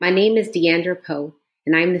My name is Deandra Poe,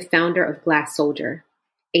 and I am the founder of Glass Soldier,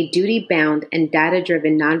 a duty-bound and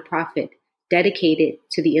data-driven nonprofit dedicated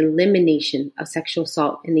to the elimination of sexual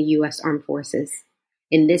assault in the U.S. Armed Forces.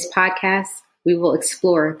 In this podcast, we will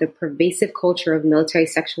explore the pervasive culture of military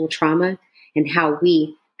sexual trauma and how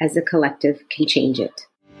we, as a collective, can change it.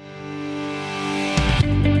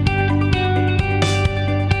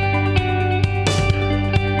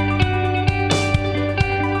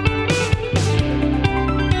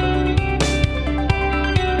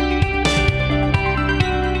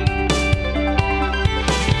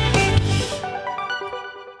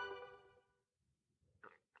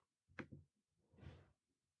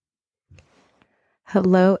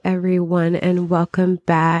 Hello, everyone, and welcome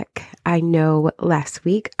back. I know last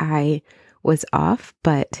week I was off,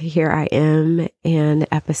 but here I am in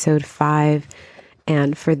episode 5.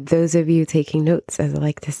 And for those of you taking notes, as I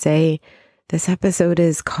like to say, this episode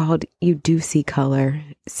is called You Do See Color.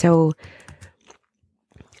 So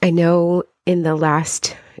I know in the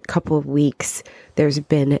last couple of weeks, there's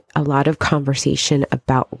been a lot of conversation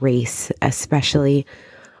about race, especially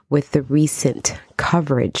with the recent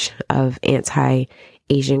coverage of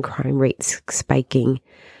anti-Asian crime rates spiking.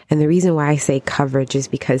 And the reason why I say coverage is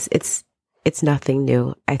because it's nothing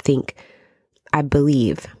new. I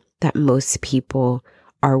believe that most people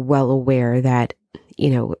are well aware that,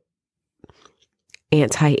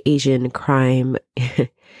 anti-Asian crime,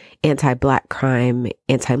 anti-Black crime,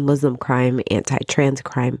 anti-Muslim crime, anti-trans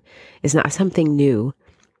crime is not something new.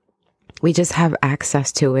 We just have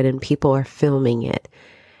access to it and people are filming it.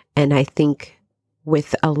 And I think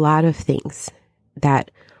with a lot of things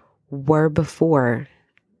that were before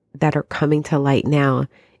that are coming to light now,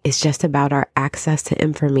 it's just about our access to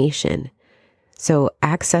information. So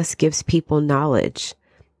access gives people knowledge,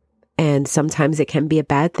 and sometimes it can be a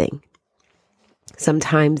bad thing.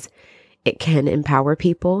 Sometimes it can empower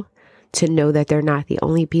people to know that they're not the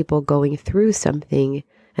only people going through something,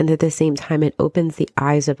 and at the same time, it opens the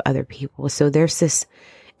eyes of other people. So there's this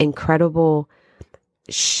incredible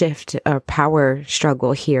shift or power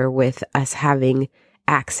struggle here with us having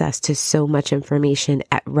access to so much information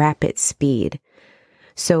at rapid speed.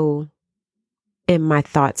 So in my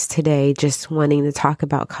thoughts today, just wanting to talk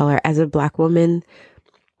about color as a Black woman,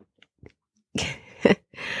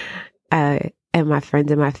 and my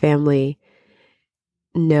friends and my family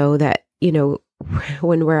know that,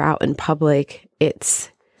 when we're out in public, it's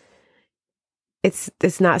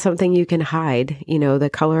not something you can hide, the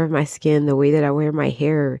color of my skin, the way that I wear my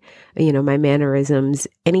hair, my mannerisms,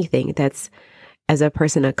 anything that's as a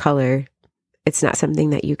person of color, it's not something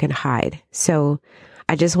that you can hide. So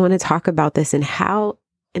I just want to talk about this and how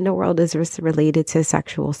in the world is this related to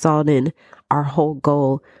sexual assault and our whole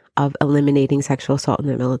goal of eliminating sexual assault in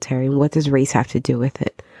the military, and what does race have to do with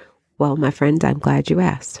it? Well, my friends, I'm glad you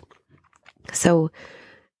asked. So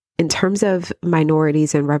in terms of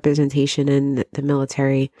minorities and representation in the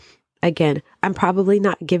military, again, I'm probably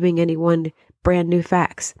not giving anyone brand new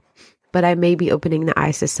facts, but I may be opening the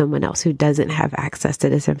eyes to someone else who doesn't have access to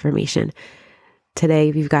this information. Today,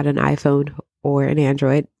 if you've got an iPhone or an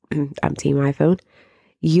Android, I'm team iPhone,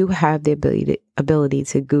 you have the ability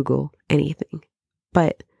to Google anything.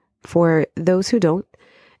 But for those who don't,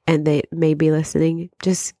 and they may be listening,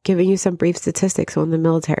 just giving you some brief statistics on the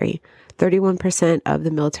military. 31% of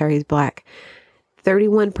the military is Black.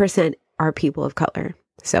 31% are people of color.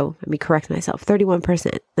 So let me correct myself.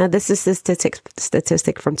 31%. Now this is a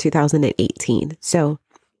statistic from 2018. So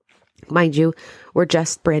mind you, we're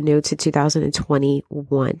just brand new to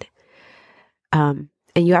 2021. And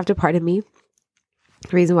you have to pardon me.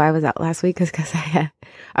 The reason why I was out last week is because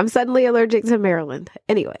I'm suddenly allergic to Maryland.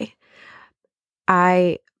 Anyway,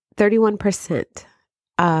 31%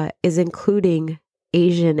 is including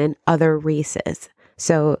Asian and other races.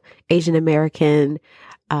 So Asian American,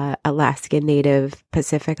 Alaskan Native,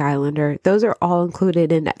 Pacific Islander, those are all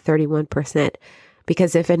included in that 31%.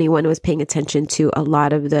 Because if anyone was paying attention to a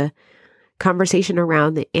lot of the conversation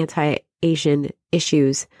around the anti-Asian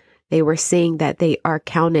issues, they were saying that they are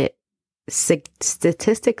counted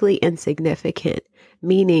statistically insignificant,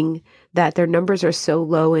 meaning that their numbers are so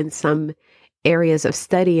low in some areas of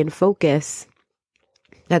study and focus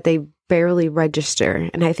that they barely register.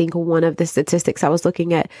 And I think one of the statistics I was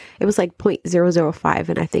looking at, it was like 0.005.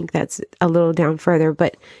 And I think that's a little down further,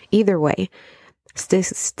 but either way,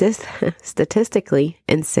 statistically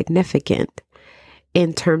insignificant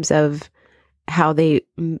in terms of how they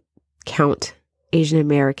count Asian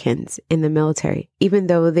Americans in the military, even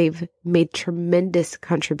though they've made tremendous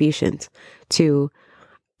contributions to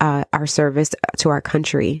our service to our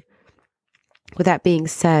country. With that being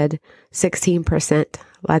said, 16%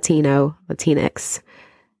 Latino, Latinx,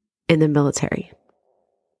 in the military.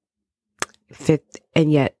 Fifth,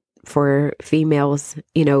 and yet for females,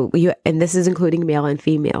 and this is including male and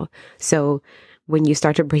female. So when you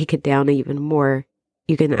start to break it down even more,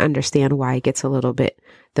 you can understand why it gets a little bit,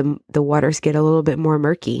 the waters get a little bit more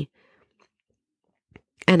murky.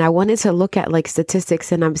 And I wanted to look at like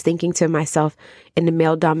statistics, and I was thinking to myself, in the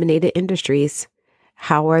male dominated industries,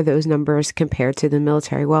 how are those numbers compared to the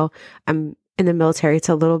military? Well, I'm in the military. It's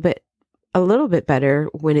a little bit better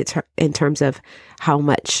when it's in terms of how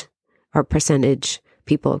much or percentage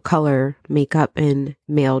people of color make up in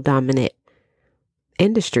male dominant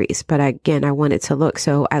industries. But again, I wanted to look.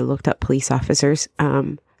 So I looked up police officers,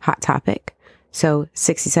 hot topic. So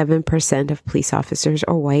 67% of police officers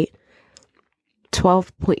are white.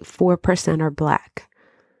 12.4% are Black.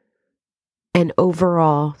 And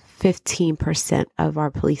overall, 15% of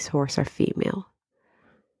our police force are female.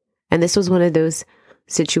 And this was one of those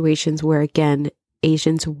situations where, again,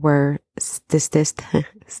 Asians were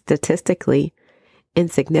statistically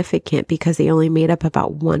insignificant because they only made up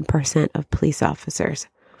about 1% of police officers.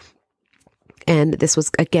 And this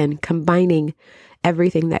was, again, combining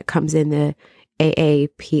everything that comes in the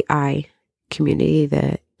AAPI community,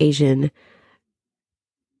 the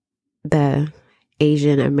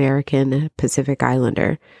Asian American Pacific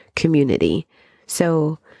Islander community.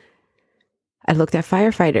 So I looked at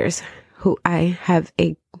firefighters, who I have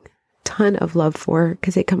a ton of love for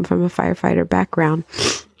because they come from a firefighter background.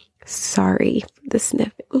 Sorry for the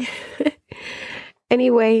sniffing.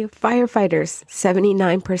 Anyway, firefighters,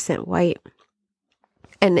 79% white.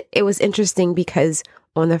 And it was interesting because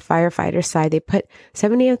on the firefighter side, they put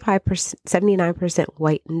 79%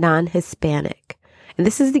 white, non-Hispanic. And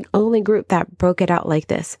this is the only group that broke it out like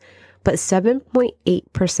this. But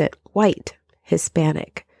 7.8% white,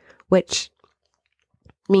 Hispanic, which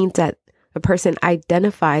means that a person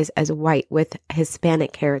identifies as white with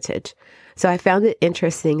Hispanic heritage. So I found it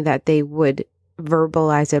interesting that they would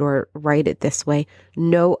verbalize it or write it this way.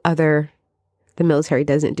 The military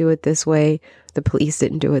doesn't do it this way. The police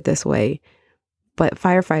didn't do it this way. But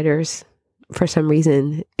firefighters, for some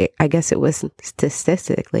reason, I guess it was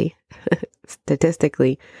statistically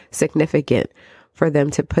significant for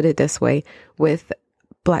them to put it this way, with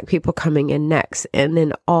Black people coming in next, and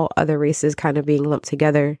then all other races kind of being lumped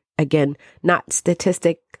together. Again, not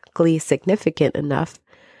statistically significant enough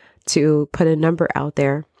to put a number out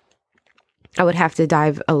there. I would have to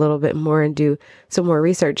dive a little bit more and do some more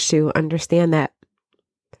research to understand that.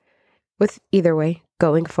 With either way,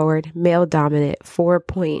 going forward, male dominant,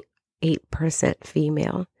 4.8%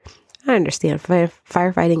 female. I understand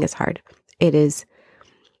firefighting is hard. It is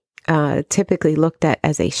typically looked at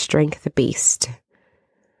as a strength-based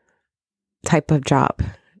type of job.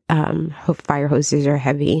 Fire hoses are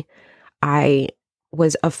heavy. I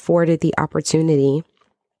was afforded the opportunity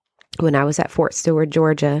when I was at Fort Stewart,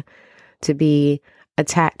 Georgia, to be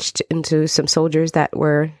attached into some soldiers that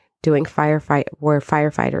were doing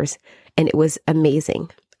firefighters, and it was amazing.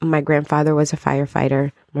 My grandfather was a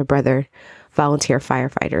firefighter. My brother, volunteer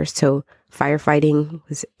firefighters. So firefighting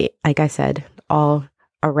was, like I said, all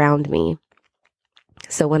around me.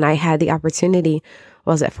 So when I had the opportunity, I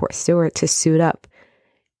was at Fort Stewart to suit up.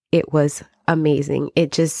 It was amazing.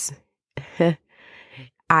 It just,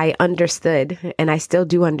 I understood, and I still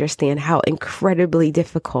do understand how incredibly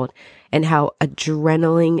difficult and how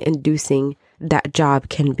adrenaline-inducing that job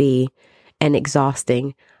can be, and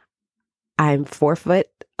exhausting. I'm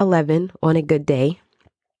 4'11" on a good day,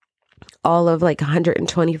 all of like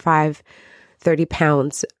 125, 30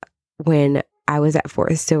 pounds when I was at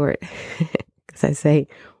Fort Stewart. Because I say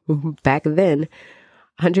back then,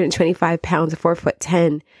 125 pounds,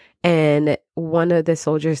 4'10", and one of the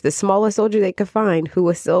soldiers, the smallest soldier they could find, who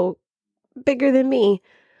was still bigger than me,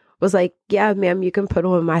 was like, "Yeah, ma'am, you can put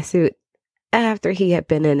on my suit." After he had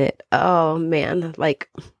been in it, oh man, like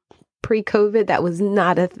pre-COVID, that was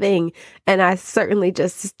not a thing. And I certainly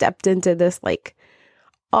just stepped into this like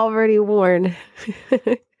already worn,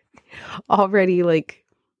 already like,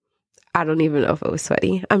 I don't even know if it was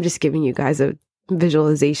sweaty. I'm just giving you guys a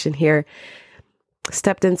visualization here.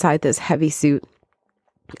 Stepped inside this heavy suit.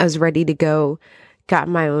 I was ready to go, got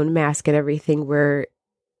my own mask and everything. We're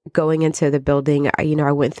going into the building.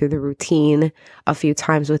 I went through the routine a few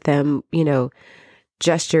times with them,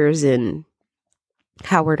 gestures and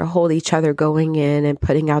how we're to hold each other going in and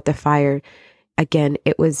putting out the fire. Again,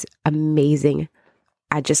 it was amazing.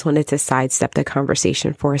 I just wanted to sidestep the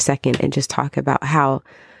conversation for a second and just talk about how,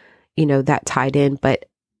 that tied in. But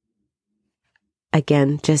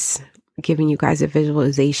again, just giving you guys a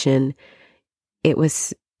visualization. It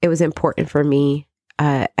was important for me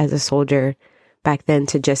as a soldier back then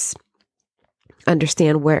to just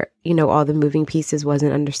understand where, all the moving pieces was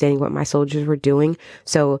and understanding what my soldiers were doing.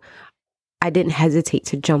 So I didn't hesitate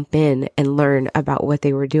to jump in and learn about what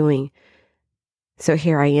they were doing. So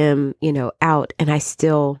here I am, out, and I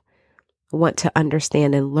still want to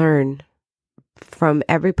understand and learn from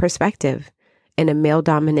every perspective in a male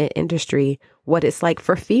dominant industry, what it's like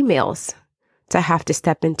for females to have to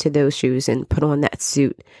step into those shoes and put on that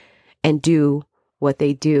suit and do what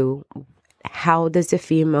they do. How does the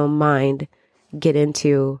female mind get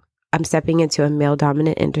into, I'm stepping into a male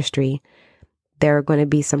dominant industry. There are going to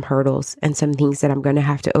be some hurdles and some things that I'm going to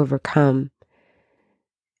have to overcome.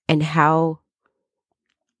 And how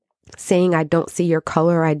saying I don't see your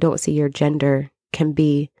color, I don't see your gender can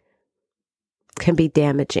be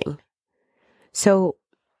damaging. So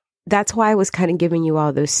that's why I was kind of giving you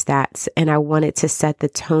all those stats, and I wanted to set the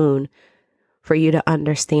tone for you to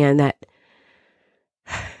understand that,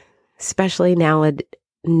 especially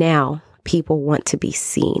now people want to be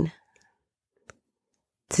seen,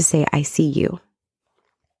 to say, I see you.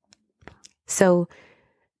 So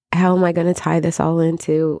how am I going to tie this all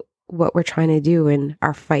into what we're trying to do in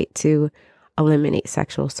our fight to eliminate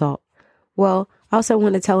sexual assault? Well, I also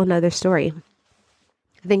want to tell another story.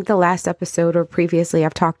 I think the last episode or previously,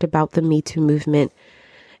 I've talked about the Me Too movement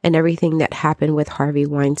and everything that happened with Harvey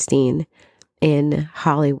Weinstein in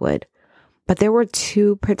Hollywood. But there were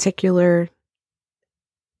two particular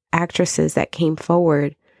actresses that came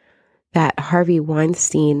forward that Harvey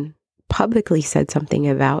Weinstein publicly said something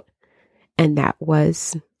about, and that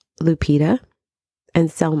was Lupita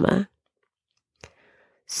and Selma.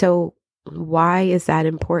 So why is that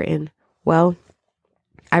important? Well,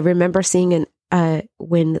 I remember seeing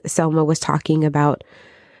when Selma was talking about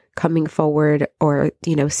coming forward or,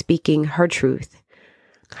 speaking her truth,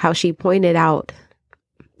 how she pointed out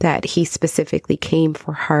that he specifically came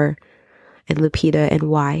for her and Lupita, and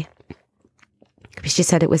why. She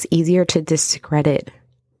said it was easier to discredit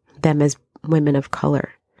them as women of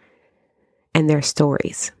color and their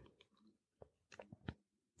stories.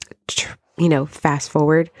 Fast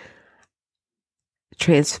forward,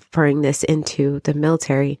 transferring this into the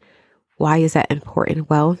military. Why is that important?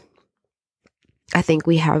 Well, I think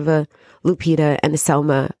we have a Lupita and a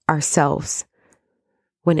Selma ourselves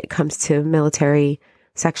when it comes to military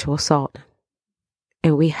sexual assault.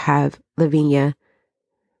 And we have Lavinia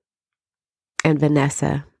and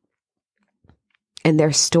Vanessa and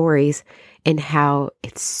their stories, and how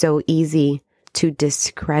it's so easy to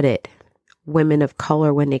discredit women of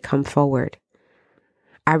color when they come forward.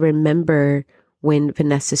 I remember when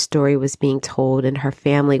Vanessa's story was being told and her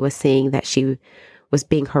family was saying that she was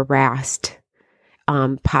being harassed,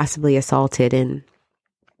 possibly assaulted, and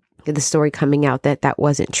the story coming out that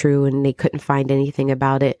wasn't true and they couldn't find anything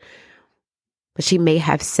about it. But she may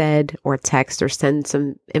have said or text or send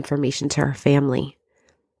some information to her family.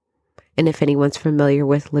 And if anyone's familiar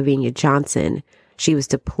with Lavinia Johnson, she was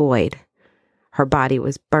deployed. Her body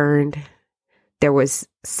was burned. There was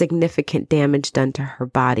significant damage done to her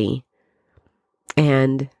body.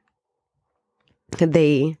 And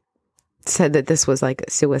they said that this was like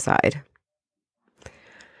suicide.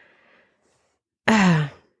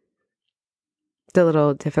 It's a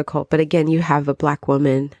little difficult. But again, you have a Black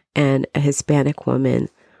woman and a Hispanic woman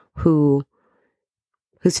whose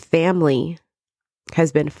family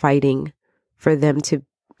has been fighting for them to,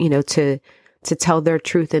 to tell their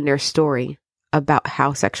truth and their story about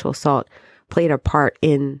how sexual assault played a part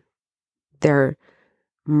in their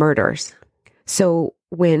murders. So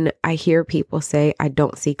when I hear people say, I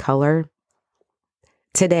don't see color,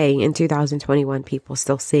 today in 2021, people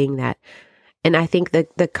still seeing that. And I think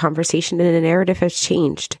that the conversation and the narrative has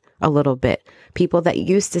changed a little bit. People that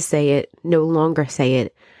used to say it no longer say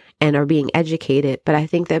it and are being educated. But I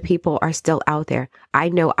think that people are still out there. I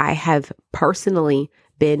know I have personally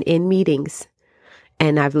been in meetings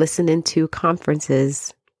and I've listened into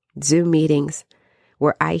conferences, Zoom meetings,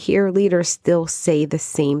 where I hear leaders still say the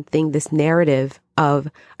same thing, this narrative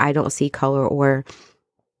of, I don't see color, or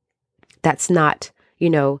that's not,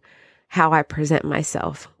 how I present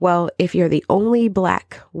myself. Well, if you're the only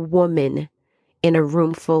Black woman in a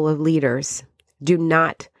room full of leaders, do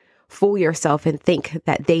not fool yourself and think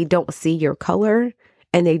that they don't see your color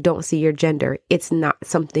and they don't see your gender. It's not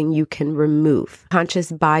something you can remove.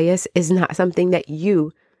 Conscious bias is not something that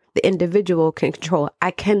you, the individual, can control.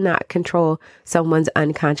 I cannot control someone's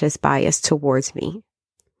unconscious bias towards me.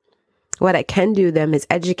 What I can do them is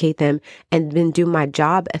educate them and then do my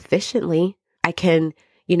job efficiently. I can,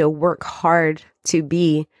 work hard to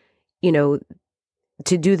be, to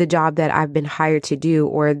do the job that I've been hired to do,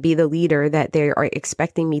 or be the leader that they are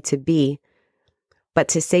expecting me to be. But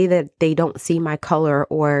to say that they don't see my color,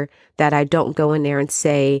 or that I don't go in there and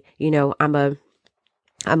say, I'm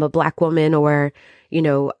a Black woman, or,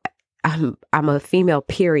 I'm a female,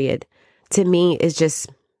 period, to me is just,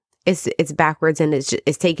 it's backwards, and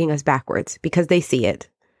it's taking us backwards because they see it.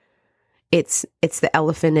 It's the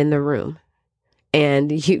elephant in the room.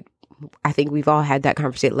 And I think we've all had that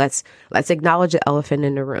conversation. Let's acknowledge the elephant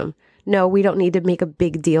in the room. No, we don't need to make a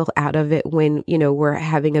big deal out of it when, we're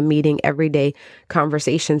having a meeting, everyday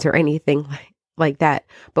conversations or anything like that.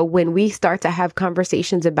 But when we start to have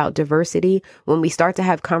conversations about diversity, when we start to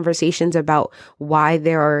have conversations about why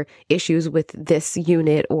there are issues with this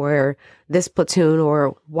unit or this platoon,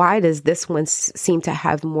 or why does this one seem to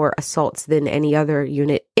have more assaults than any other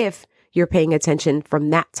unit, if you're paying attention from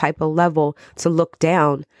that type of level to look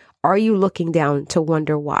down, are you looking down to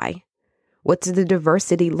wonder why? What does the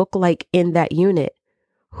diversity look like in that unit?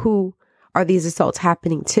 Who are these assaults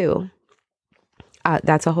happening to?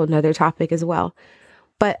 That's a whole nother topic as well.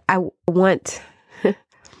 But I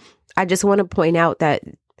just want to point out that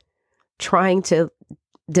trying to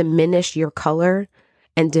diminish your color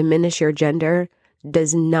and diminish your gender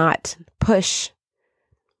does not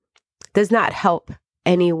help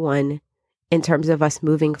anyone in terms of us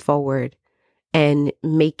moving forward and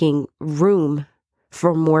making room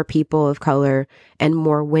for more people of color and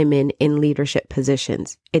more women in leadership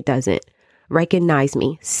positions. It doesn't. Recognize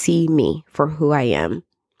me, see me for who I am.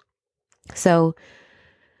 So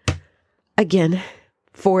again,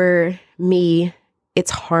 for me,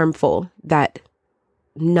 it's harmful that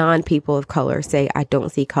non-people of color say, I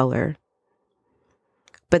don't see color.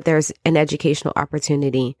 But there's an educational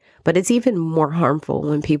opportunity. But it's even more harmful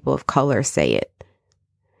when people of color say it,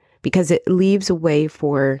 because it leaves a way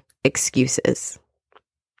for excuses.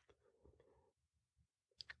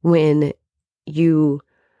 When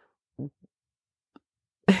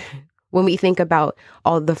we think about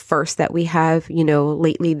all the firsts that we have,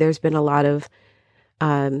 lately there's been a lot of,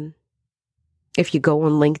 if you go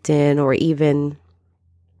on LinkedIn, or even,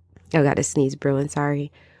 I got a sneeze brewing,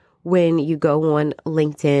 sorry. When you go on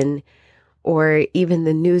LinkedIn or even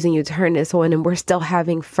the news and you turn this on, and we're still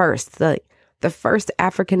having firsts, the first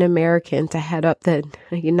African American to head up the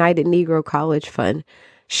United Negro College Fund,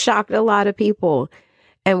 shocked a lot of people.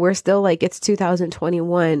 And we're still like, it's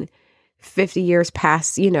 2021, 50 years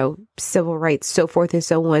past, civil rights, so forth and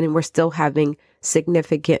so on. And we're still having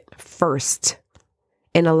significant first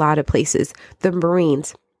in a lot of places. The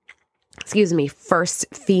Marines, first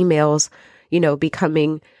females,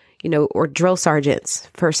 becoming, or drill sergeants,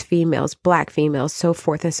 first females, Black females, so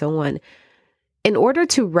forth and so on. In order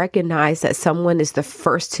to recognize that someone is the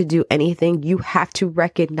first to do anything, you have to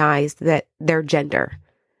recognize that their gender,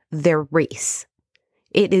 their race.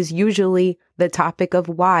 It is usually the topic of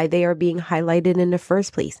why they are being highlighted in the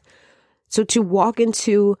first place. So to walk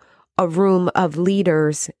into a room of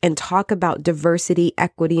leaders and talk about diversity,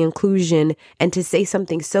 equity, inclusion, and to say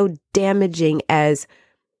something so damaging as,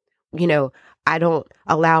 I don't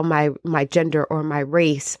allow my gender or my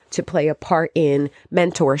race to play a part in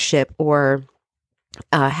mentorship, or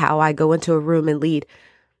how I go into a room and lead.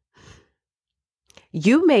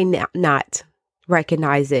 You may not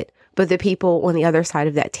recognize it, but the people on the other side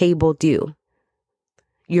of that table do.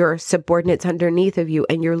 Your subordinates underneath of you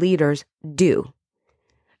and your leaders do.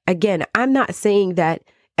 Again, I'm not saying that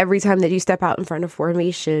every time that you step out in front of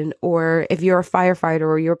formation, or if you're a firefighter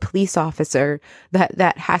or you're a police officer,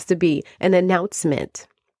 that has to be an announcement.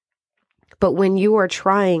 But when you are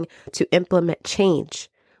trying to implement change,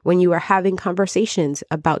 when you are having conversations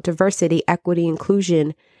about diversity, equity,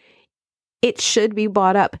 inclusion, it should be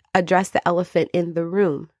brought up. Address the elephant in the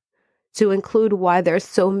room, to include why there's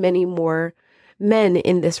so many more men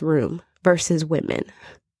in this room versus women,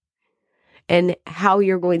 and how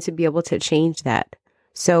you're going to be able to change that.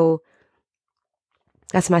 So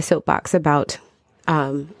that's my soapbox about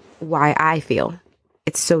why I feel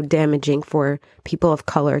it's so damaging for people of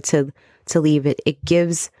color to leave it. It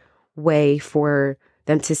gives way for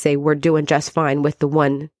them to say, we're doing just fine with the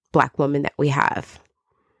one Black woman that we have.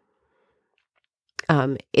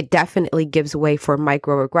 It definitely gives way for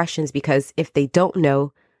microaggressions, because if they don't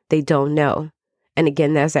know, they don't know. And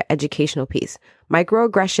again, there's an educational piece.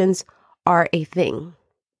 Microaggressions are a thing.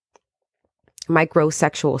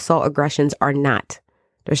 Microsexual assault aggressions are not.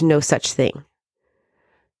 There's no such thing.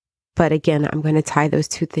 But again, I'm going to tie those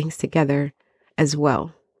two things together as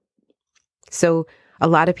well. So a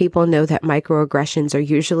lot of people know that microaggressions are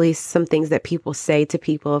usually some things that people say to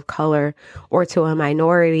people of color or to a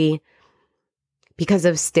minority because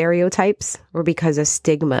of stereotypes or because of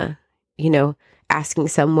stigma. Asking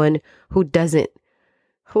someone who doesn't,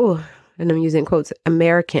 and I'm using quotes,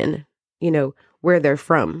 American, where they're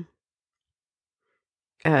from,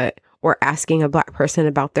 or asking a Black person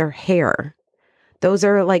about their hair. Those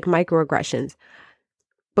are like microaggressions.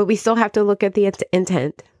 But we still have to look at the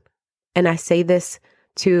intent. And I say this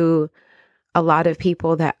to a lot of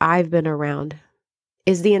people that I've been around.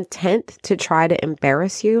 Is the intent to try to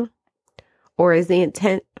embarrass you? Or is the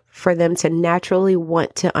intent for them to naturally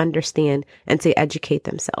want to understand and to educate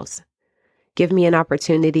themselves? Give me an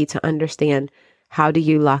opportunity to understand, how do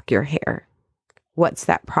you lock your hair? What's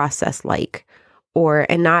that process like?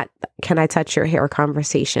 And not, can I touch your hair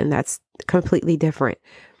conversation? That's completely different.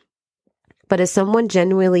 But is someone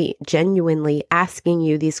genuinely asking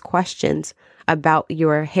you these questions about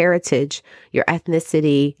your heritage, your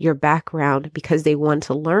ethnicity, your background because they want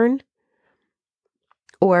to learn?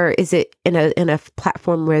 Or is it in a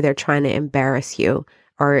platform where they're trying to embarrass you,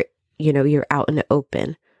 or, you're out in the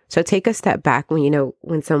open? So take a step back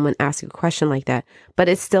when someone asks you a question like that, but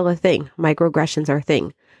it's still a thing. Microaggressions are a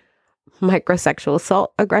thing. Microsexual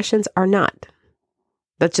assault aggressions are not.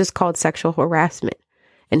 That's just called sexual harassment.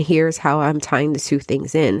 And here's how I'm tying the two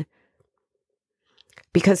things in.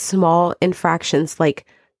 Because small infractions like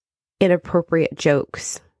inappropriate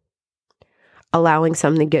jokes, allowing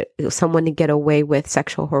someone to get away with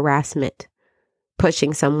sexual harassment,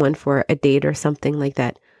 pushing someone for a date or something like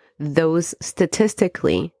that, those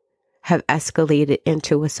statistically have escalated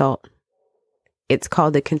into assault. It's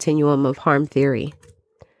called the continuum of harm theory.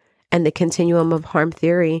 And the continuum of harm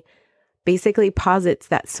theory basically posits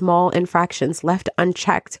that small infractions left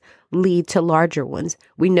unchecked lead to larger ones.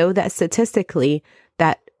 We know that statistically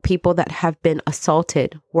that people that have been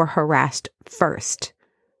assaulted were harassed first.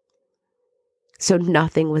 So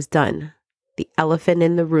nothing was done. The elephant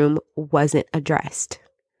in the room wasn't addressed.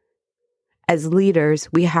 As leaders,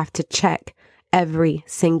 we have to check every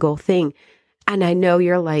single thing. And I know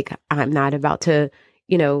you're like, I'm not about to,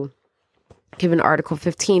 give an Article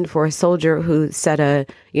 15 for a soldier who said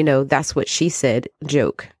that's what she said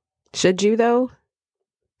joke. Should you though?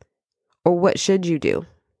 Or what should you do?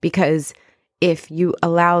 Because if you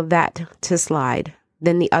allow that to slide,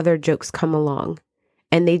 then the other jokes come along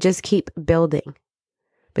and they just keep building.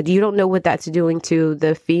 But you don't know what that's doing to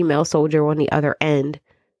the female soldier on the other end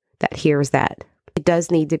that hears that. It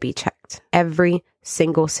does need to be checked. Every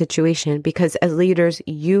single situation, because as leaders,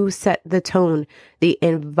 you set the tone, the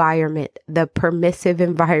environment, the permissive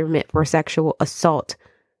environment for sexual assault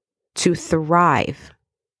to thrive.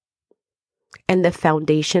 And the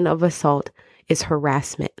foundation of assault is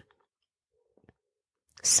harassment.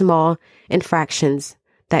 Small infractions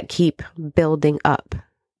that keep building up.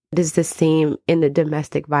 It is the same in the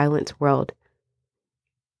domestic violence world.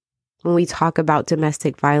 When we talk about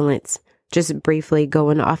domestic violence, just briefly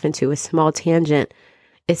going off into a small tangent,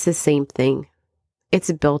 it's the same thing. It's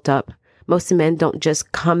built up. Most men don't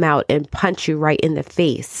just come out and punch you right in the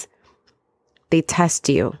face. They test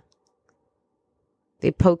you.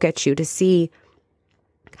 They poke at you to see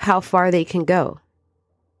how far they can go.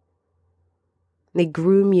 They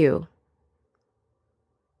groom you.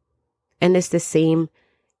 And it's the same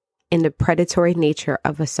in the predatory nature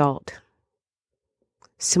of assault.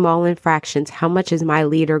 Small infractions. How much is my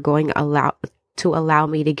leader going to allow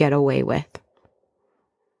me to get away with?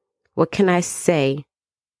 What can I say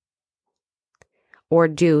or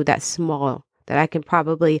do that's small that I can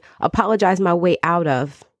probably apologize my way out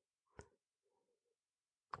of,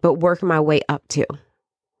 but work my way up to,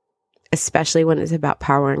 especially when it's about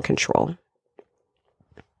power and control?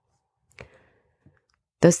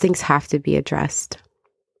 Those things have to be addressed.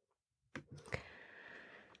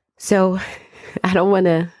 So I don't want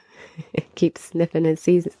to keep sniffing and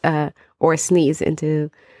sneeze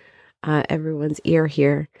into everyone's ear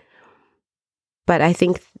here. But I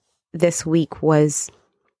think this week was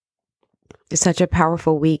such a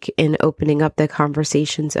powerful week in opening up the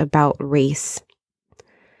conversations about race.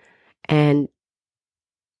 And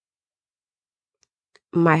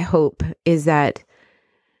my hope is that,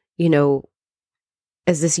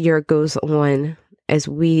 as this year goes on, as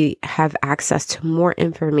we have access to more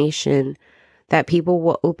information, that people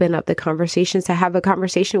will open up the conversations to have a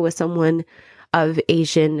conversation with someone of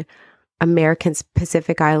Asian American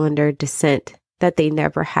Pacific Islander descent that they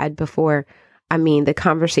never had before. I mean, the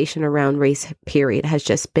conversation around race, period, has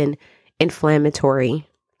just been inflammatory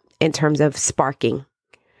in terms of sparking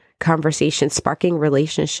conversations, sparking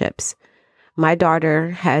relationships. My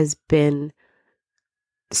daughter has been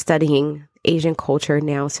studying Asian culture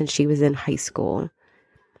now since she was in high school.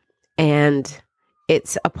 And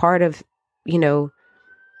it's a part of,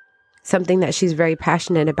 something that she's very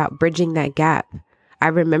passionate about, bridging that gap. I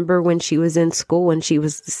remember when she was in school and she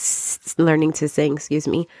was learning to sing, she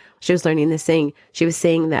was learning to sing. She was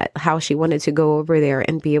saying that how she wanted to go over there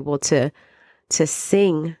and be able to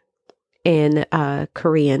sing in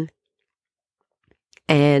Korean,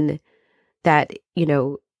 and that,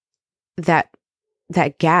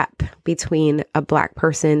 that gap between a Black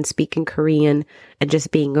person speaking Korean and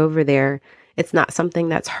just being over there, it's not something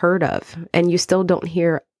that's heard of. And you still don't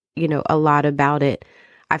hear, a lot about it.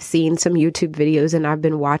 I've seen some YouTube videos, and I've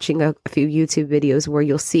been watching a few YouTube videos where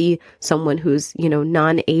you'll see someone who's,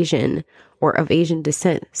 non-Asian or of Asian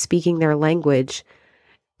descent speaking their language.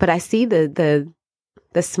 But I see the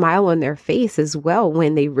smile on their face as well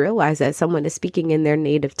when they realize that someone is speaking in their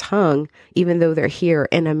native tongue, even though they're here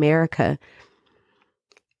in America.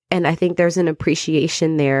 And I think there's an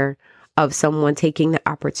appreciation there of someone taking the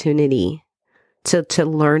opportunity to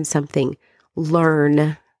learn something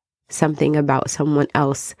about someone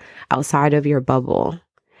else outside of your bubble,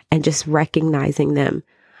 and just recognizing them.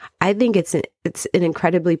 I think it's an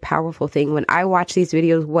incredibly powerful thing. When I watch these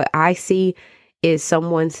videos, what I see is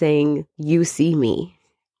someone saying, "You see me,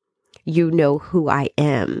 you know who I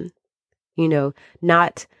am,"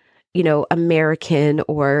 not, American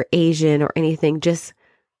or Asian or anything, just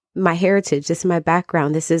my heritage, just my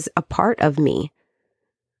background. This is a part of me.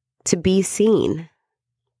 To be seen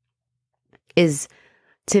is,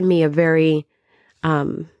 to me, a very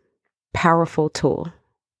powerful tool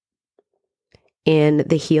in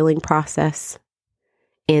the healing process,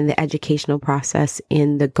 in the educational process,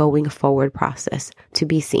 in the going forward process, to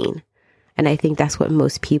be seen. And I think that's what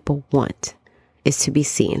most people want, is to be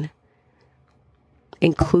seen,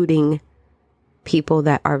 including people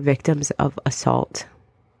that are victims of assault.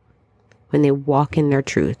 When they walk in their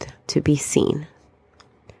truth, to be seen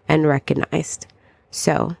and recognized.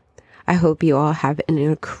 So I hope you all have an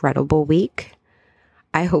incredible week.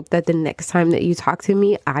 I hope that the next time that you talk to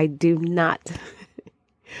me, I do not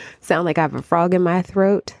sound like I have a frog in my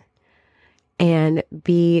throat. And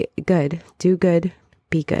be good. Do good.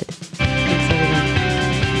 Be good.